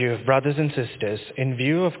You, brothers and sisters, in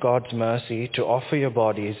view of God's mercy, to offer your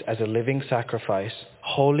bodies as a living sacrifice,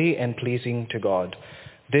 holy and pleasing to God.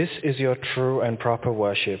 This is your true and proper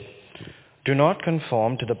worship. Do not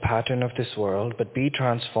conform to the pattern of this world, but be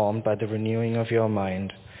transformed by the renewing of your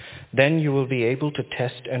mind. Then you will be able to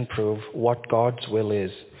test and prove what God's will is,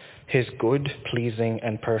 his good, pleasing,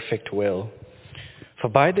 and perfect will. For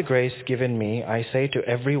by the grace given me, I say to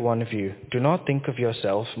every one of you, do not think of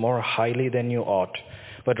yourself more highly than you ought,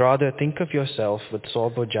 but rather think of yourself with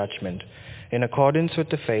sober judgment, in accordance with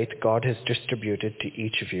the faith God has distributed to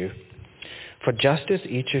each of you. For just as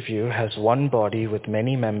each of you has one body with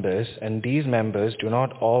many members, and these members do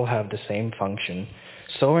not all have the same function,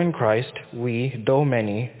 so in Christ we, though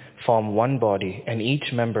many, form one body, and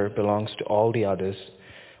each member belongs to all the others.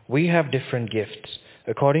 We have different gifts,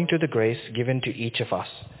 according to the grace given to each of us.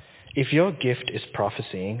 If your gift is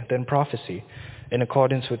prophesying, then prophesy, in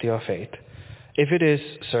accordance with your faith. If it is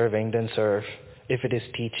serving, then serve. If it is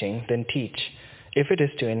teaching, then teach. If it is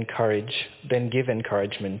to encourage, then give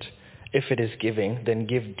encouragement. If it is giving, then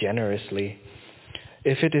give generously.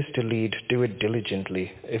 If it is to lead, do it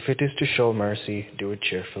diligently. If it is to show mercy, do it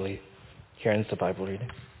cheerfully. Here ends the Bible reading.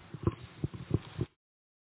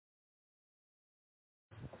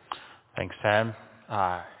 Thanks, Sam.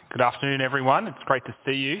 Good afternoon, everyone. It's great to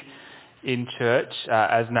see you in church.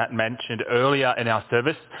 As Nat mentioned earlier in our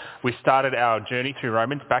service, we started our journey through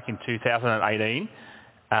Romans back in 2018,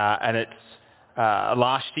 and it's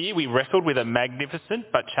last year we wrestled with a magnificent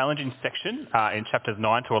but challenging section in chapters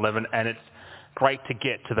 9 to 11, and it's great to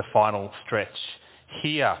get to the final stretch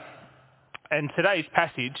here. And today's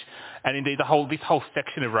passage, and indeed this whole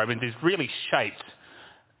section of Romans, is really shaped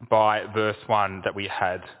by verse 1 that we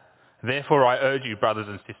had. Therefore I urge you, brothers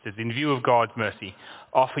and sisters, in view of God's mercy,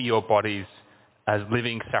 offer your bodies as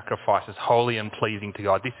living sacrifices, holy and pleasing to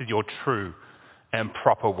God. This is your true and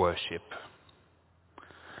proper worship.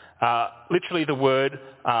 Literally the word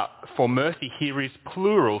for mercy here is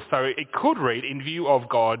plural, so it could read in view of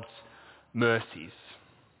God's mercies.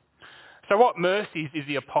 So what mercies is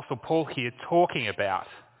the Apostle Paul here talking about?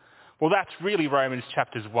 Well, that's really Romans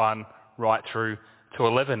chapters 1 right through to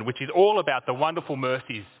 11, which is all about the wonderful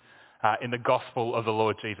mercies in the gospel of the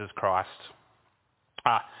Lord Jesus Christ.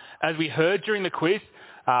 As we heard during the quiz,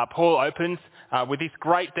 Paul opens with this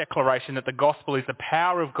great declaration that the gospel is the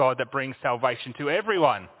power of God that brings salvation to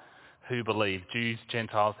everyone who believes, Jews,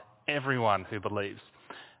 Gentiles, everyone who believes.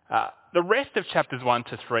 The rest of chapters 1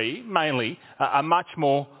 to 3, mainly, are much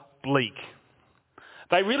more bleak.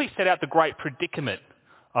 They really set out the great predicament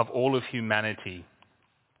of all of humanity,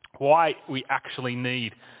 why we actually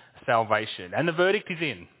need salvation. And the verdict is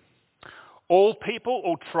in. All people,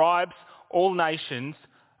 all tribes, all nations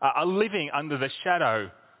are living under the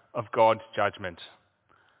shadow of God's judgment.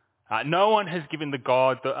 No one has given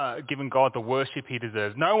God the worship he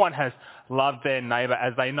deserves. No one has loved their neighbour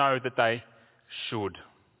as they know that they should.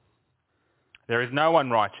 There is no one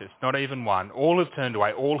righteous, not even one. All have turned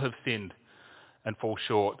away, all have sinned and fall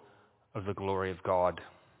short of the glory of God.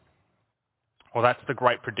 Well, that's the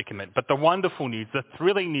great predicament. But the wonderful news, the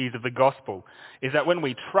thrilling news of the gospel is that when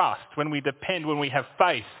we trust, when we depend, when we have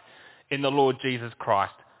faith in the Lord Jesus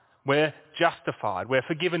Christ, we're justified. We're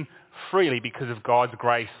forgiven freely because of God's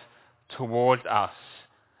grace towards us.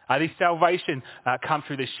 This salvation comes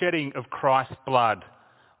through the shedding of Christ's blood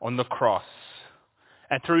on the cross.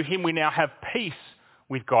 And through him we now have peace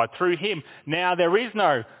with God. Through him now there is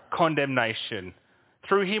no condemnation.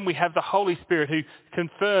 Through him we have the Holy Spirit who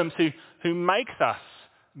confirms, who makes us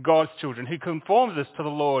God's children, who conforms us to the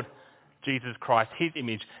Lord Jesus Christ, his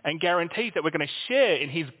image, and guarantees that we're going to share in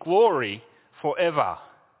his glory forever.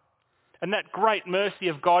 And that great mercy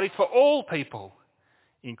of God is for all people,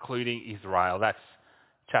 including Israel. That's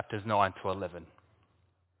chapters 9 to 11.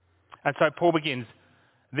 And so Paul begins,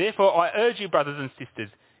 therefore I urge you, brothers and sisters,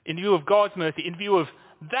 in view of God's mercy, in view of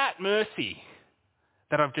that mercy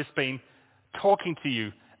that I've just been talking to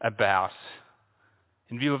you about,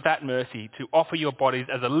 in view of that mercy, to offer your bodies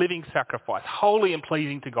as a living sacrifice, holy and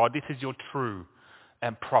pleasing to God. This is your true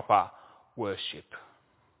and proper worship.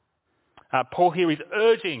 Paul here is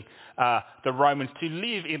urging the Romans to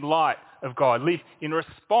live in light of God, live in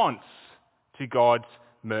response to God's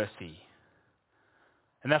mercy.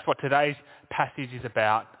 And that's what today's passage is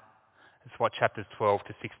about. It's what chapters 12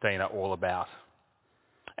 to 16 are all about.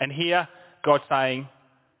 And here, God's saying,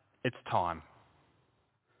 it's time.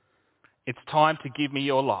 It's time to give me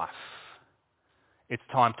your life. It's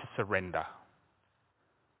time to surrender.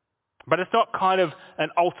 But it's not kind of an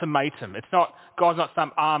ultimatum. God's not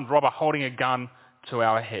some armed robber holding a gun to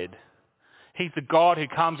our head. He's the God who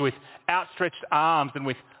comes with outstretched arms and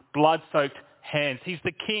with blood-soaked hands. He's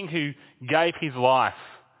the King who gave his life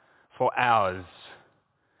for ours.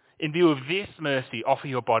 In view of this mercy, offer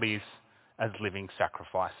your bodies as living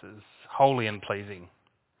sacrifices, holy and pleasing.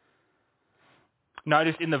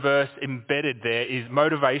 Notice in the verse embedded there is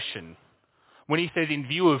motivation. When he says in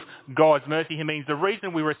view of God's mercy, he means the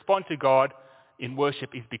reason we respond to God in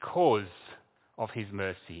worship is because of his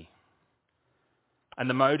mercy. And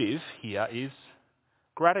the motive here is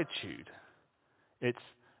gratitude. It's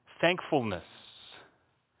thankfulness.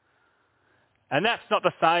 And that's not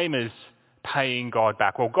the same as paying God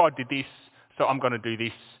back. Well, God did this, so I'm going to do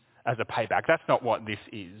this as a payback. That's not what this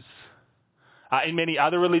is. In many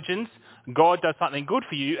other religions, God does something good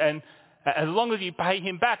for you, and as long as you pay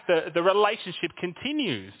him back, the relationship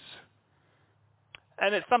continues.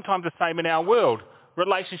 And it's sometimes the same in our world.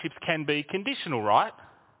 Relationships can be conditional, right?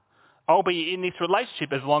 I'll be in this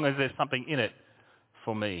relationship as long as there's something in it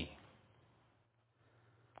for me.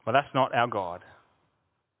 Well, that's not our God.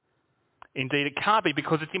 Indeed, it can't be,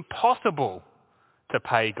 because it's impossible to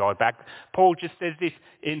pay God back. Paul just says this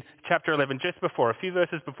in chapter 11, just before, a few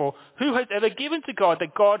verses before. Who has ever given to God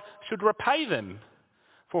that God should repay them?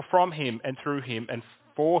 For from him and through him and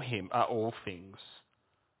for him are all things.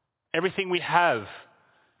 Everything we have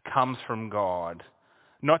comes from God.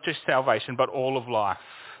 Not just salvation, but all of life.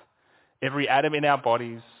 Every atom in our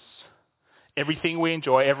bodies, everything we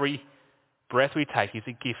enjoy, every breath we take is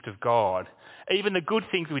a gift of God. Even the good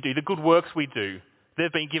things we do, the good works we do,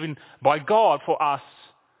 they've been given by God for us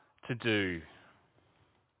to do.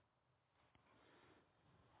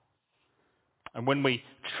 And when we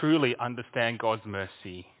truly understand God's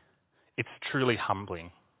mercy, it's truly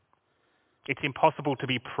humbling. It's impossible to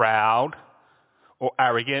be proud or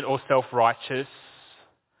arrogant or self-righteous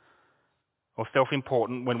or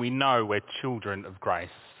self-important when we know we're children of grace.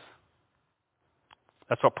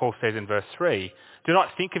 That's what Paul says in verse 3. Do not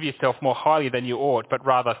think of yourself more highly than you ought, but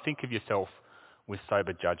rather think of yourself with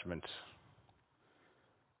sober judgment.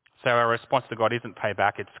 So our response to God isn't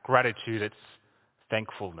payback, it's gratitude, it's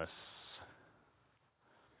thankfulness.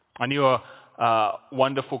 I knew a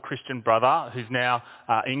wonderful Christian brother who's now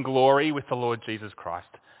in glory with the Lord Jesus Christ.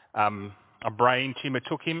 A brain tumour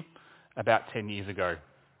took him about 10 years ago.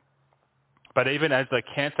 But even as the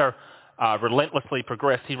cancer relentlessly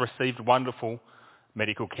progressed, he received wonderful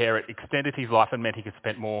medical care. It extended his life and meant he could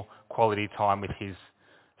spend more quality time with his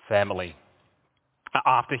family.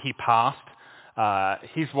 After he passed,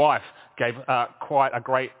 his wife gave quite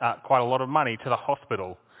a lot of money to the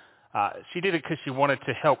hospital. She did it because she wanted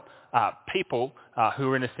to help people who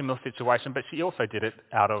were in a similar situation, but she also did it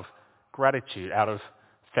out of gratitude, out of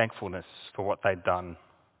thankfulness for what they'd done.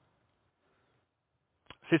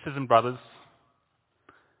 Sisters and brothers,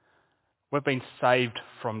 we've been saved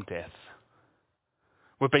from death.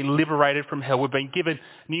 We've been liberated from hell. We've been given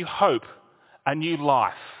new hope, a new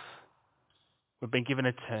life. We've been given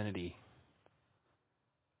eternity.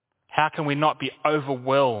 How can we not be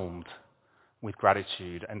overwhelmed with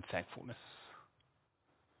gratitude and thankfulness?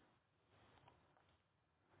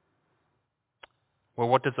 Well,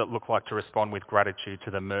 what does it look like to respond with gratitude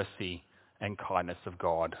to the mercy and kindness of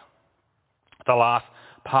God? The last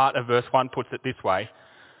part of verse 1 puts it this way.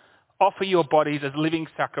 Offer your bodies as living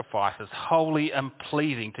sacrifices, holy and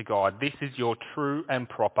pleasing to God. This is your true and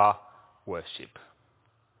proper worship.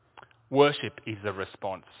 Worship is the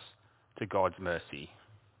response to God's mercy.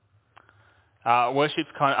 Worship's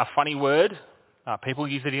kind of a funny word. People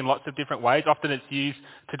use it in lots of different ways. Often it's used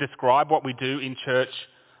to describe what we do in church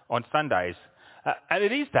on Sundays. And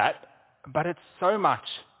it is that, but it's so much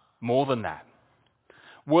more than that.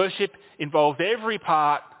 Worship involves every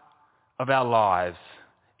part of our lives,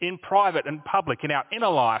 in private and public, in our inner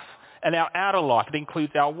life and our outer life. It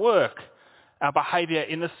includes our work, our behaviour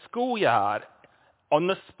in the schoolyard, on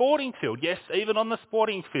the sporting field, yes, even on the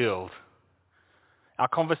sporting field. Our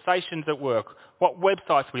conversations at work, what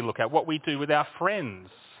websites we look at, what we do with our friends.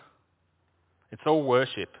 It's all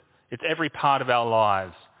worship. It's every part of our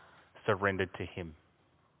lives surrendered to him.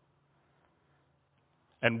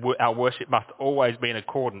 And our worship must always be in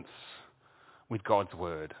accordance with God's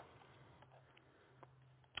word.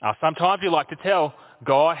 Sometimes we like to tell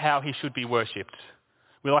God how he should be worshipped.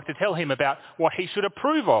 We like to tell him about what he should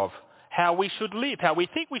approve of, how we should live, how we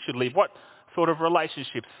think we should live, what sort of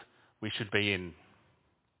relationships we should be in.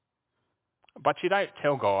 But you don't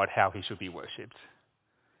tell God how he should be worshipped.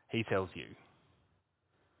 He tells you.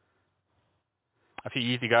 A few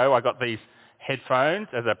years ago, I got these headphones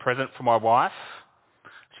as a present for my wife.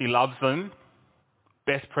 She loves them.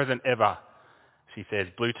 Best present ever. She says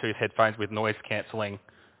Bluetooth headphones with noise cancelling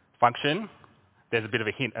function. There's a bit of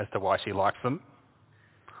a hint as to why she likes them.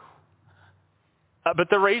 But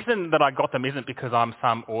the reason that I got them isn't because I'm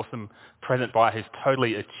some awesome present buyer who's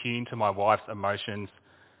totally attuned to my wife's emotions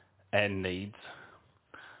and needs.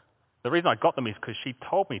 The reason I got them is because she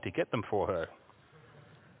told me to get them for her.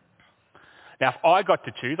 Now, if I got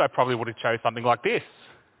to choose, I probably would have chose something like this,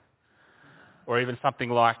 or even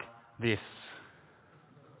something like this.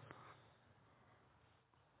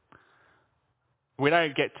 We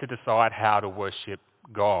don't get to decide how to worship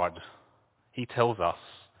God. He tells us.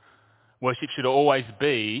 Worship should always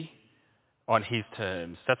be on his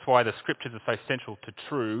terms. That's why the scriptures are so central to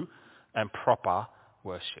true and proper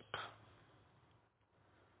worship.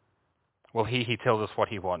 Well, here he tells us what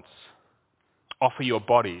he wants. Offer your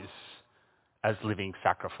bodies as living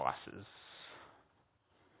sacrifices.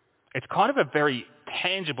 It's kind of a very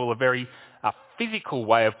tangible, a very physical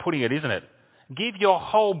way of putting it, isn't it? Give your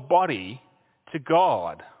whole body to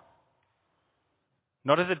God.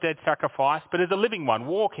 Not as a dead sacrifice, but as a living one,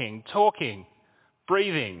 walking, talking,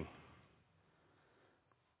 breathing.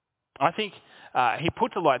 I think he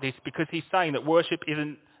puts it like this because he's saying that worship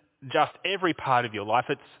isn't just every part of your life,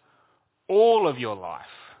 it's all of your life,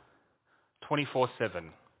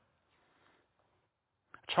 24/7.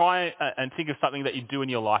 Try and think of something that you do in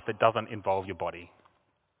your life that doesn't involve your body.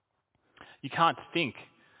 You can't think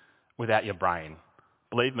without your brain.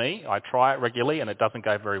 Believe me, I try it regularly and it doesn't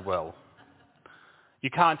go very well. You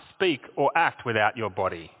can't speak or act without your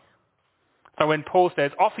body. So when Paul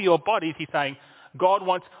says, offer your bodies, he's saying God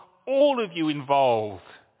wants all of you involved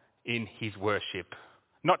in his worship.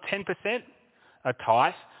 Not 10%, a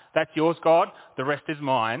tithe. That's yours, God. The rest is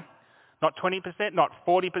mine. Not 20%, not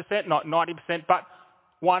 40%, not 90%, but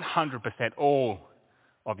 100%, all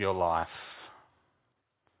of your life.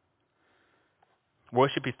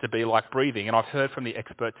 Worship is to be like breathing, and I've heard from the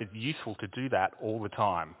experts it's useful to do that all the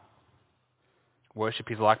time.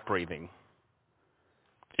 Worship is like breathing.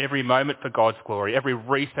 Every moment for God's glory, every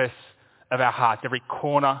recess of our hearts, every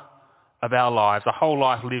corner of our lives, a whole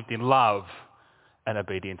life lived in love and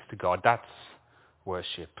obedience to God. That's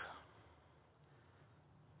worship.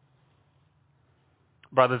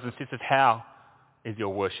 Brothers and sisters, how is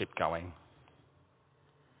your worship going?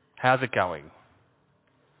 How's it going?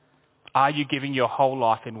 Are you giving your whole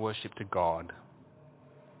life in worship to God?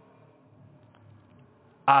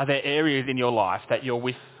 Are there areas in your life that you're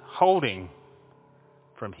withholding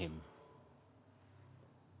from him?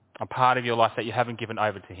 A part of your life that you haven't given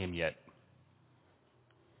over to him yet?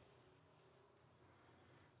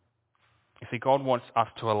 You see, God wants us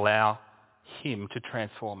to allow him to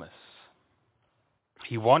transform us.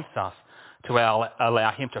 He wants us to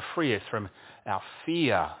allow him to free us from our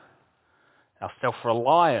fear, our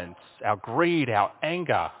self-reliance, our greed, our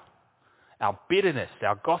anger, our bitterness,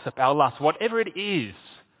 our gossip, our lust, whatever it is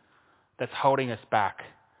that's holding us back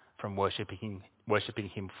from worshipping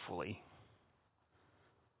him fully.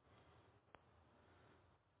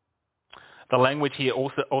 The language here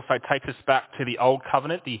also takes us back to the Old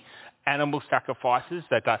Covenant, the animal sacrifices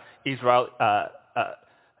that Israel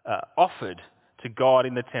offered to God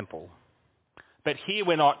in the temple. But here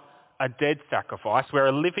we're not a dead sacrifice, we're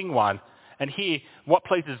a living one. And here, what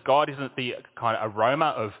pleases God isn't the kind of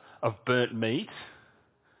aroma of burnt meat,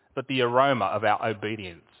 but the aroma of our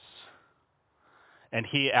obedience. And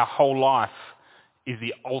here, our whole life is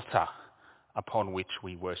the altar upon which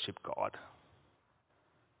we worship God.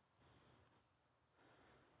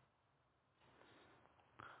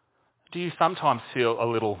 Do you sometimes feel a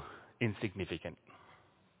little insignificant?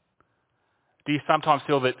 Do you sometimes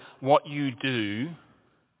feel that what you do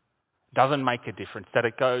doesn't make a difference, that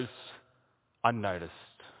it goes unnoticed?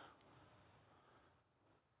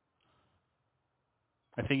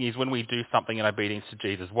 The thing is, when we do something in obedience to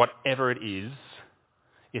Jesus, whatever it is,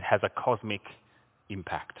 it has a cosmic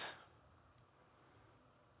impact.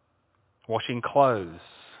 Washing clothes,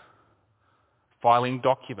 filing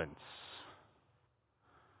documents,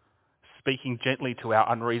 speaking gently to our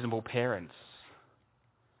unreasonable parents,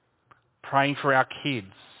 praying for our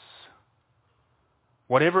kids.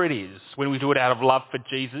 Whatever it is, when we do it out of love for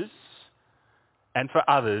Jesus and for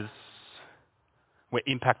others, we're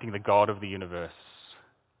impacting the God of the universe.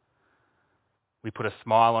 We put a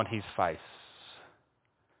smile on his face.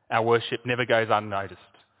 Our worship never goes unnoticed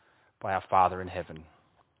by our Father in heaven.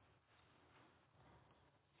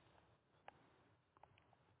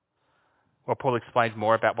 Well, Paul explains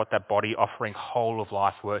more about what that body offering whole of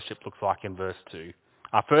life worship looks like in verse 2.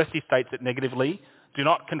 First he states it negatively, do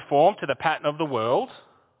not conform to the pattern of the world,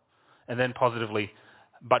 and then positively,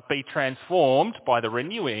 but be transformed by the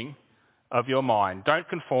renewing of your mind. Don't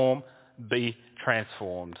conform, be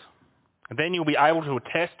transformed. And then you'll be able to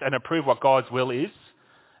test and approve what God's will is.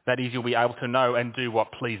 That is, you'll be able to know and do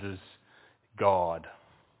what pleases God.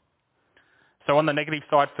 So on the negative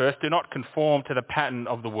side first, do not conform to the pattern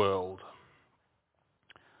of the world.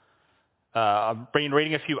 I've been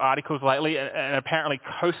reading a few articles lately, and apparently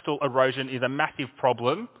coastal erosion is a massive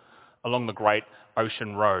problem along the Great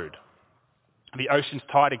Ocean Road. The ocean's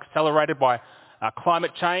tide, accelerated by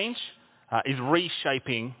climate change, is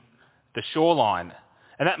reshaping the shoreline.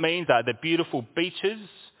 And that means the beautiful beaches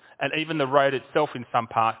and even the road itself in some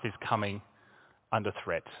parts is coming under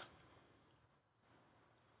threat.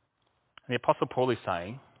 And the Apostle Paul is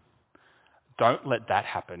saying, don't let that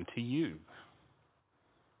happen to you.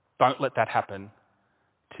 Don't let that happen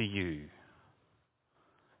to you.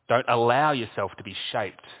 Don't allow yourself to be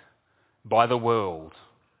shaped by the world.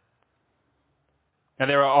 Now,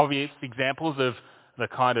 there are obvious examples of the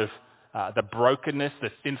kind of the brokenness,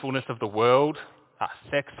 the sinfulness of the world,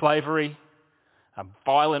 sex slavery,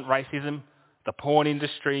 violent racism, the porn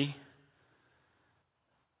industry.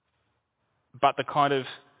 But the kind of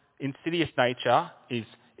insidious nature is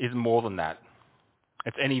more than that.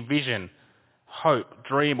 It's any vision, hope,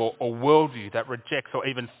 dream or worldview that rejects or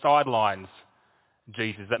even sidelines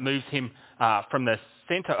Jesus, that moves him from the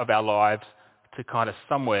centre of our lives to kind of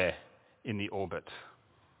somewhere in the orbit.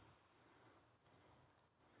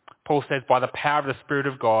 Paul says, by the power of the Spirit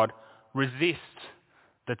of God, resist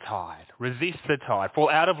the tide. Resist the tide. Fall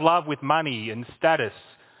out of love with money and status,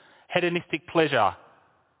 hedonistic pleasure,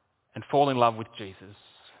 and fall in love with Jesus.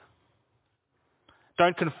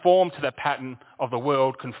 Don't conform to the pattern of the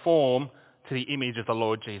world. Conform to the image of the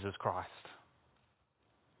Lord Jesus Christ.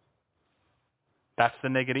 That's the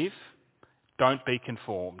negative. Don't be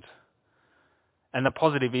conformed. And the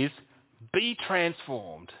positive is, be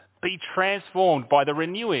transformed. Be transformed by the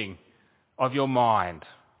renewing of your mind.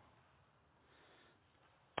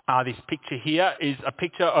 This picture here is a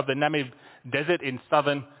picture of the Namib Desert in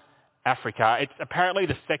southern Africa. It's apparently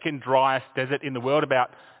the second driest desert in the world,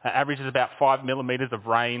 averages about 5 millimetres of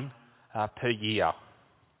rain per year.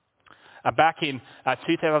 Back in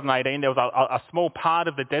 2018, there was a small part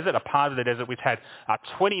of the desert, which had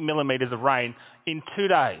 20 millimetres of rain in 2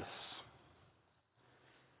 days.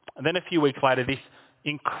 And then a few weeks later, this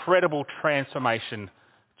incredible transformation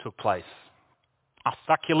took place.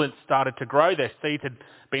 Succulents started to grow. Their seeds had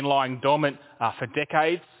been lying dormant for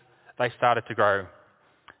decades. They started to grow.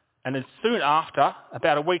 And then soon after,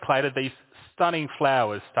 about a week later, these stunning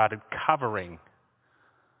flowers started covering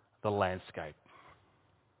the landscape.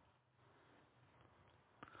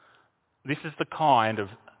 This is the kind of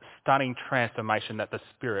stunning transformation that the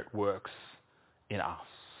Spirit works in us.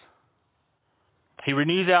 He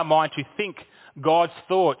renews our mind to think God's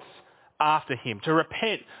thoughts after him, to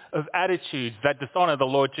repent of attitudes that dishonour the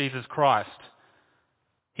Lord Jesus Christ.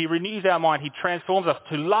 He renews our mind. He transforms us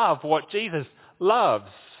to love what Jesus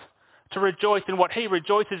loves, to rejoice in what he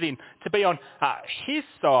rejoices in, to be on his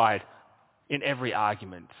side in every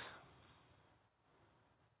argument.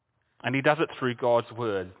 And he does it through God's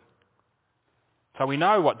word. So we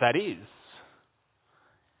know what that is.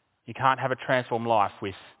 You can't have a transformed life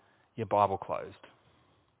with your Bible closed.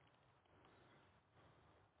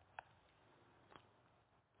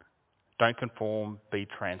 Don't conform, be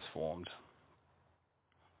transformed.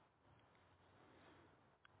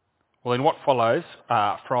 Well, in what follows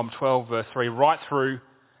from 12 verse 3 right through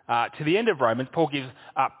to the end of Romans, Paul gives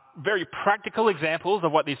very practical examples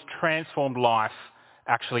of what this transformed life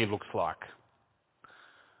actually looks like.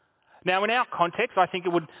 Now, in our context, I think it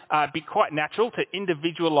would be quite natural to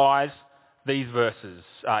individualise these verses,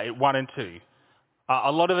 1 and 2.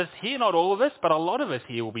 A lot of us here, not all of us, but a lot of us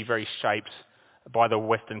here will be very shaped by the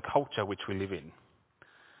Western culture which we live in.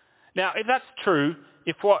 Now, if that's true,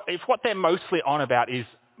 if what they're mostly on about is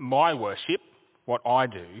my worship, what I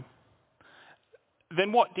do,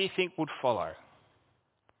 then what do you think would follow?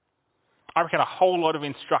 I reckon a whole lot of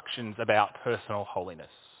instructions about personal holiness.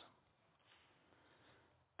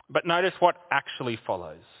 But notice what actually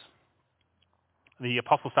follows. The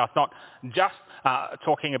apostle starts not just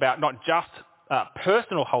talking about not just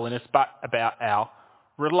personal holiness, but about our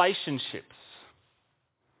relationships.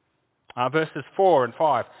 Verses 4 and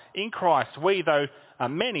 5. In Christ, we, though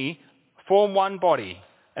many, form one body,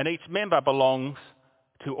 and each member belongs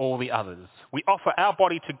to all the others. We offer our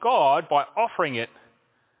body to God by offering it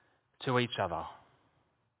to each other.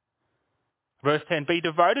 Verse 10, be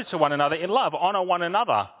devoted to one another in love. Honour one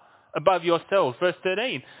another above yourselves. Verse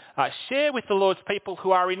 13, share with the Lord's people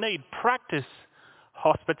who are in need. Practice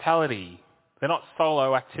hospitality. They're not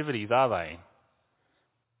solo activities, are they?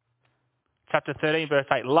 Chapter 13, verse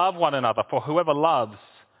 8, love one another, for whoever loves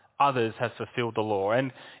others has fulfilled the law.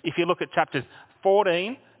 And if you look at chapters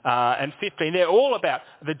 14 and 15, they're all about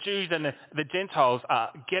the Jews and the Gentiles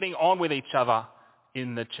getting on with each other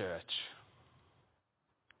in the church.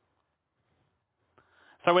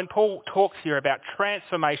 So when Paul talks here about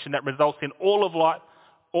transformation that results in all of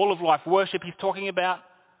life worship, he's talking about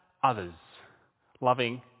others,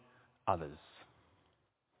 loving others.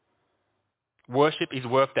 Worship is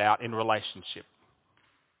worked out in relationship.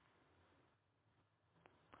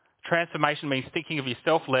 Transformation means thinking of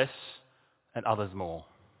yourself less and others more.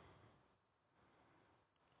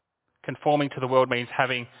 Conforming to the world means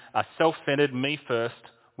having a self-centered, me-first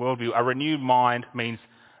worldview. A renewed mind means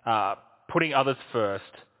putting others first,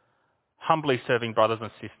 humbly serving brothers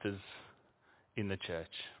and sisters in the church.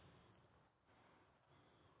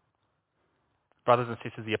 Brothers and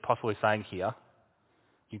sisters, the apostle is saying here,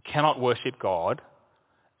 you cannot worship God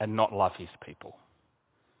and not love his people.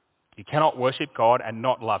 You cannot worship God and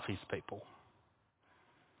not love his people.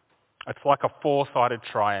 It's like a four-sided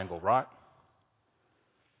triangle, right?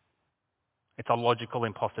 It's a logical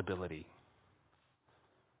impossibility.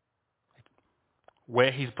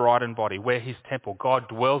 We're his bride and body. We're his temple. God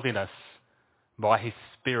dwells in us by his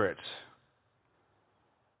Spirit.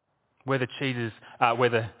 We're the church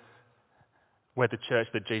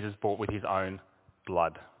that Jesus bought with his own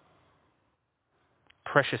blood.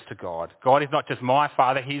 Precious to God. God is not just my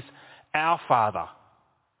Father, he's our Father.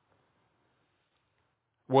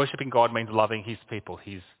 Worshipping God means loving his people,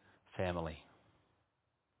 his family.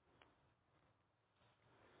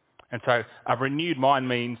 And so a renewed mind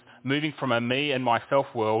means moving from a me and myself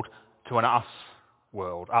world to an us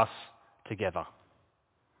world, us together.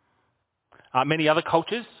 Many other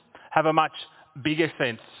cultures have a much bigger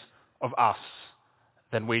sense of us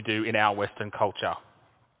than we do in our Western culture.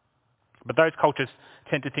 But those cultures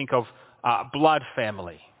tend to think of blood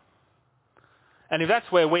family. And if that's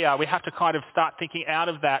where we are, we have to kind of start thinking out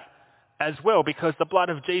of that as well, because the blood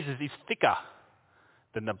of Jesus is thicker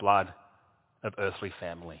than the blood of earthly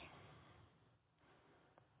family.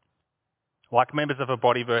 Like members of a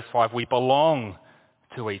body, verse 5, we belong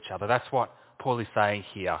to each other. That's what Paul is saying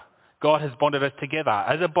here. God has bonded us together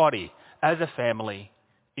as a body, as a family,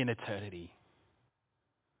 in eternity.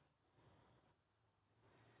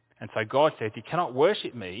 And so God says, you cannot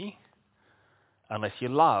worship me unless you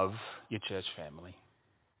love your church family.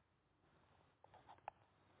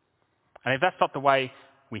 And if that's not the way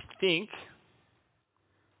we think,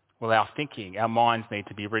 well, our minds need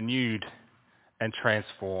to be renewed and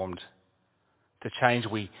transformed to change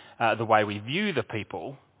the way we view the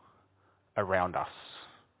people around us.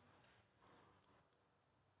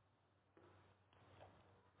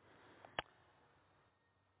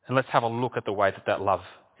 And let's have a look at the way that love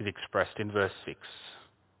is expressed in verse 6.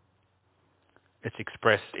 It's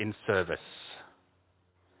expressed in service.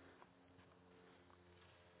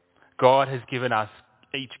 God has given us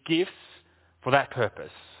each gifts for that purpose,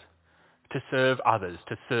 to serve others,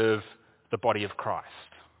 to serve the body of Christ.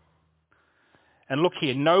 And look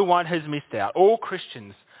here, no one has missed out. All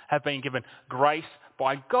Christians have been given grace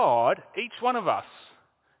by God, each one of us,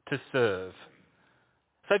 to serve.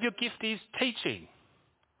 So if your gift is teaching,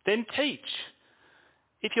 then teach.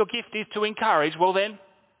 If your gift is to encourage, well then,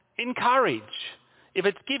 encourage. If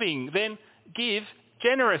it's giving, then give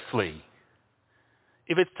generously.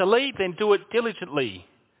 If it's to lead, then do it diligently.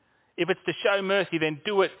 If it's to show mercy, then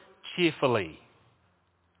do it cheerfully.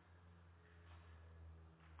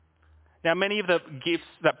 Now, many of the gifts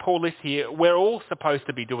that Paul lists here, we're all supposed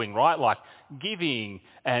to be doing, right? Like giving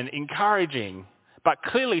and encouraging. But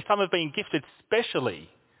clearly some have been gifted specially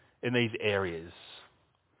in these areas.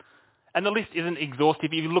 And the list isn't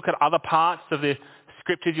exhaustive. If you look at other parts of the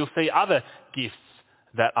scriptures, you'll see other gifts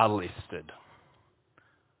that are listed.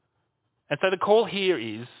 And so the call here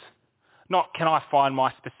is not, can I find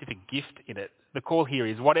my specific gift in it? The call here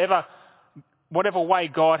is whatever way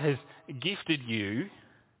God has gifted you,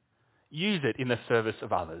 use it in the service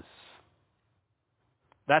of others.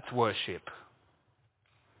 That's worship.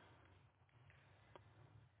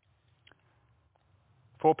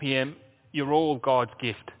 "4 p.m, you're all God's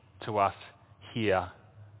gift to us here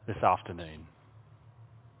this afternoon.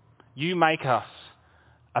 You make us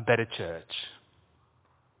a better church.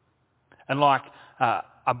 And like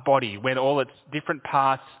a body, when all its different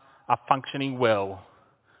parts are functioning well,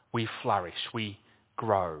 we flourish, we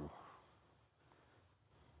grow.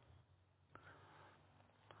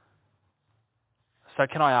 So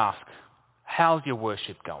can I ask, how's your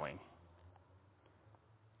worship going?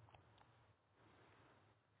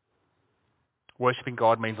 Worshipping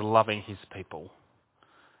God means loving his people.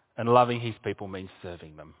 And loving his people means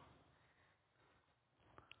serving them.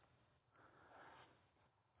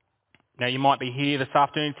 Now you might be here this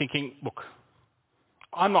afternoon thinking, look,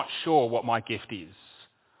 I'm not sure what my gift is.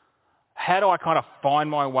 How do I kind of find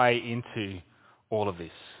my way into all of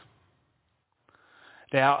this?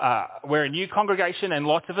 Now, we're a new congregation and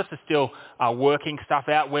lots of us are still working stuff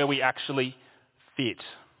out where we actually fit.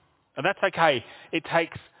 And that's okay. It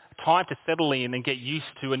takes time to settle in and get used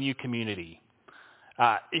to a new community.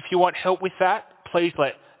 If you want help with that, please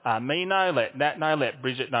let me know, let Nat know, let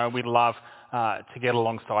Bridget know. We'd love to get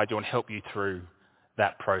alongside you and help you through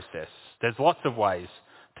that process. There's lots of ways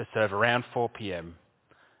to serve around 4 p.m.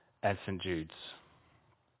 and St. Jude's.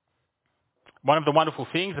 One of the wonderful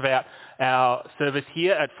things about our service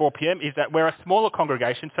here at 4 p.m. is that we're a smaller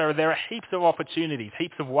congregation, so there are heaps of opportunities,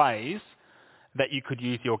 heaps of ways that you could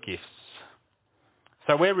use your gifts.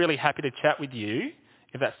 So we're really happy to chat with you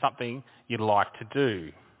if that's something you'd like to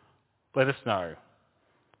do. Let us know.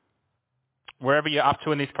 Wherever you're up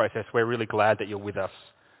to in this process, we're really glad that you're with us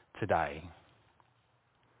today.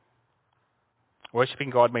 Worshipping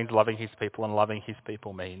God means loving his people, and loving his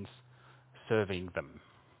people means serving them.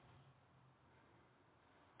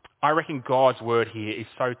 I reckon God's word here is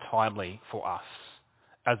so timely for us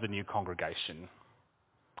as the new congregation,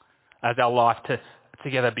 as our life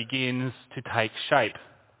together begins to take shape.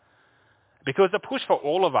 Because the push for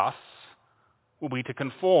all of us will be to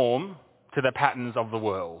conform to the patterns of the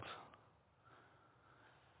world.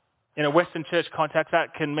 In a Western church context,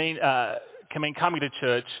 that can mean coming to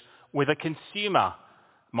church with a consumer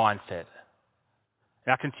mindset.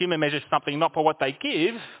 Now, consumer measures something not by what they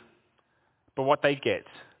give, but what they get.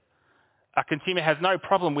 A consumer has no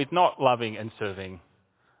problem with not loving and serving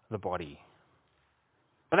the body.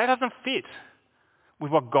 But that doesn't fit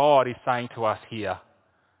with what God is saying to us here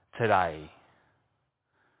today.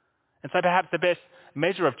 And so perhaps the best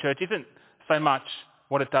measure of church isn't so much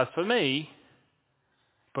what it does for me,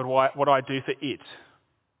 but what I do for it.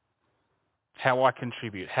 How I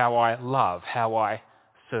contribute, how I love, how I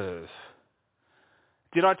serve.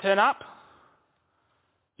 Did I turn up?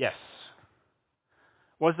 Yes.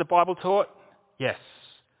 Was the Bible taught? Yes.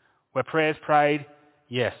 Were prayers prayed?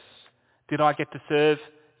 Yes. Did I get to serve?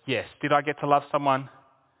 Yes. Did I get to love someone?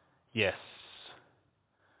 Yes.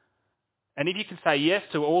 And if you can say yes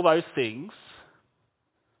to all those things,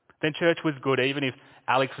 then church was good, even if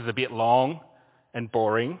Alex was a bit long and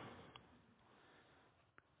boring.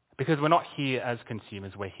 Because we're not here as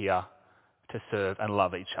consumers, we're here to serve and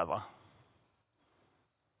love each other.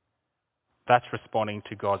 That's responding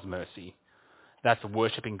to God's mercy. That's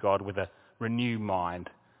worshipping God with a renewed mind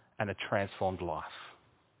and a transformed life.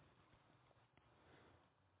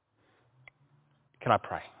 Can I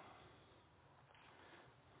pray?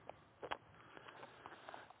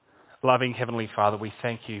 Loving Heavenly Father, we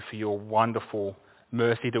thank you for your wonderful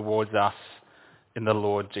mercy towards us in the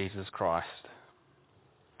Lord Jesus Christ.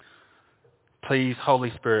 Please,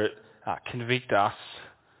 Holy Spirit, convict us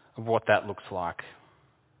of what that looks like,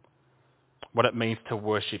 what it means to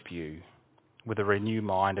worship you with a renewed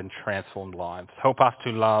mind and transformed lives. Help us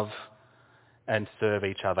to love and serve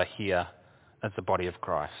each other here as the body of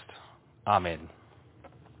Christ. Amen.